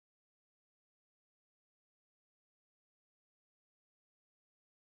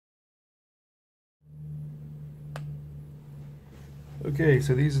Okay,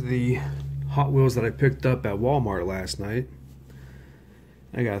 so these are the Hot Wheels that I picked up at Walmart last night.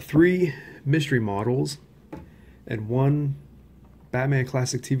 I got 3 mystery models and 1 Batman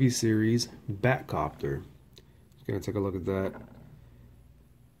Classic TV series Batcopter. Just gonna take a look at that.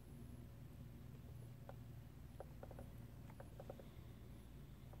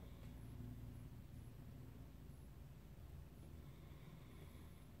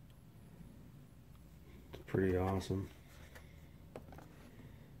 It's pretty awesome.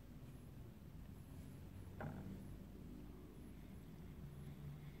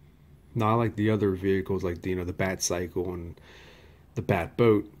 Not like the other vehicles, like the Bat Cycle and the Bat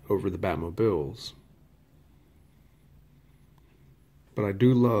Boat over the Batmobiles. But I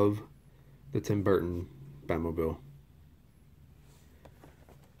do love the Tim Burton Batmobile.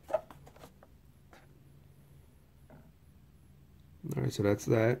 Alright, so that's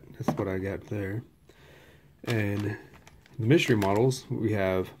that. That's what I got there. And the mystery models, we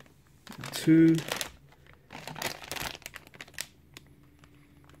have 2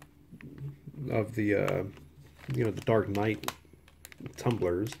 of the the Dark Knight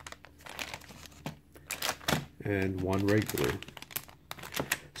tumblers and 1 regular.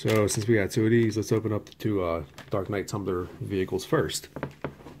 So since we got 2 of these, let's open up the 2 Dark Knight tumbler vehicles first.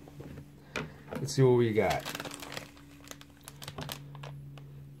 Let's see what we got.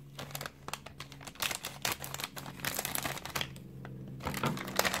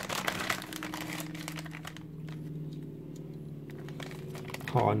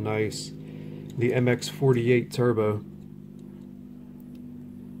 Oh, nice. The MX-48 Turbo.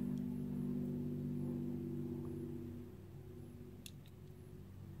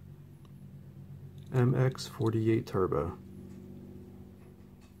 MX-48 Turbo.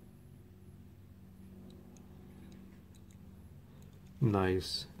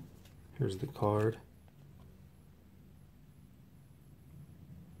 Nice. Here's the card.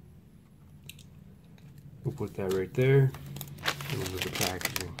 We'll put that right there. And we'll move the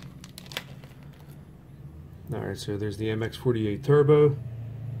packaging. Alright, so there's the MX-48 Turbo.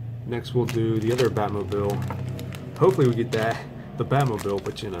 Next we'll do the other Batmobile. Hopefully we get the Batmobile,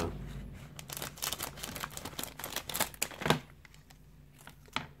 but you know.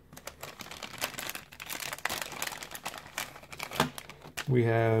 We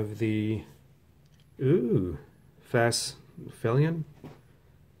have the Fast Fellion.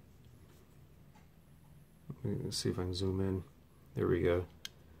 Let's see if I can zoom in. There we go.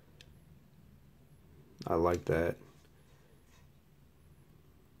 I like that.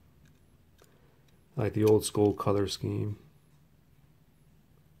 I like the old school color scheme.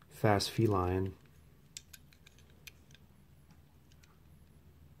 Fast Feline.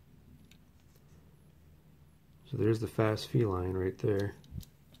 So there's the Fast Feline right there.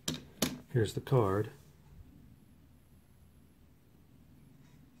 Here's the card.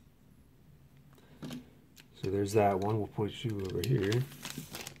 So there's that one. We'll put you over here.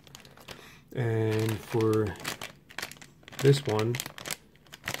 And for this one,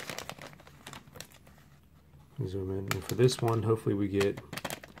 zoom in. And for this one, hopefully we get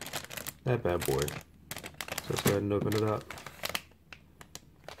that bad boy. So let's go ahead and open it up.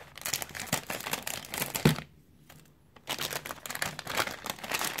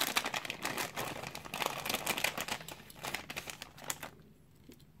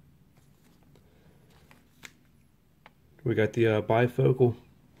 We got the bifocal.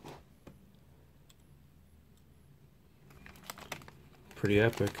 Pretty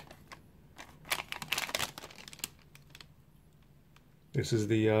epic. This is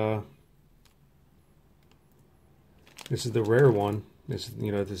the rare one. This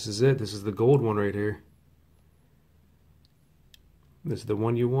is it. This is the gold one right here. This is the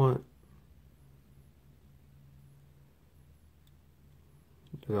one you want.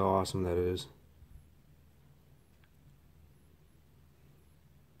 Look how awesome that is.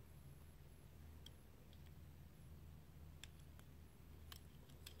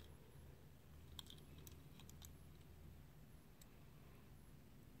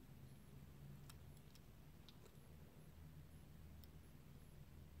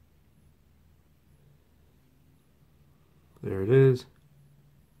 There it is.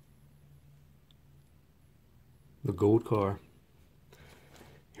 The gold car.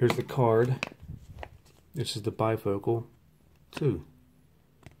 Here's the card. This is the bifocal 2.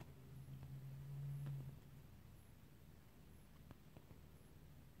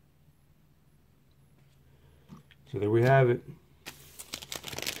 So there we have it.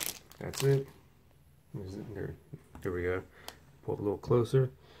 That's it. There we go. Pull it a little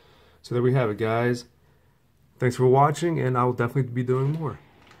closer. So there we have it, guys. Thanks for watching, and I will definitely be doing more.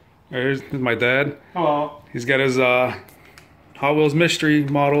 Here's my dad. Hello. He's got his Hot Wheels mystery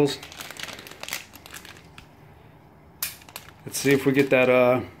models. Let's see if we get that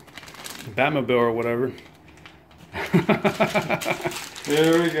Batmobile or whatever.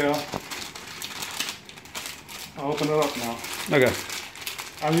 There we go. I'll open it up now. Okay.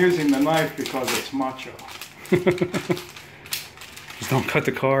 I'm using the knife because it's macho. Just don't cut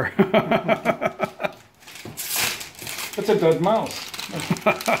the car. That's a dead mouse.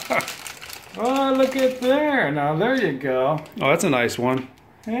 Oh, look at there. Now, there you go. Oh, that's a nice one.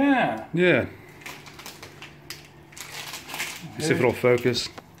 Yeah. Yeah. Let's see if it'll focus.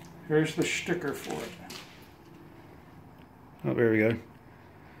 Here's the sticker for it. Oh, there we go.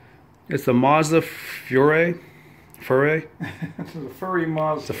 It's the Mazda Furry. Furry? This is a furry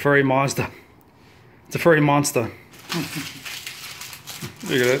Mazda. It's a furry Mazda. It's a furry monster.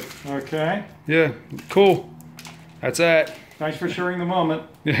 Look at it. Okay. Yeah, cool. That's that. Thanks for sharing the moment.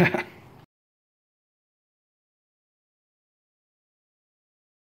 Yeah.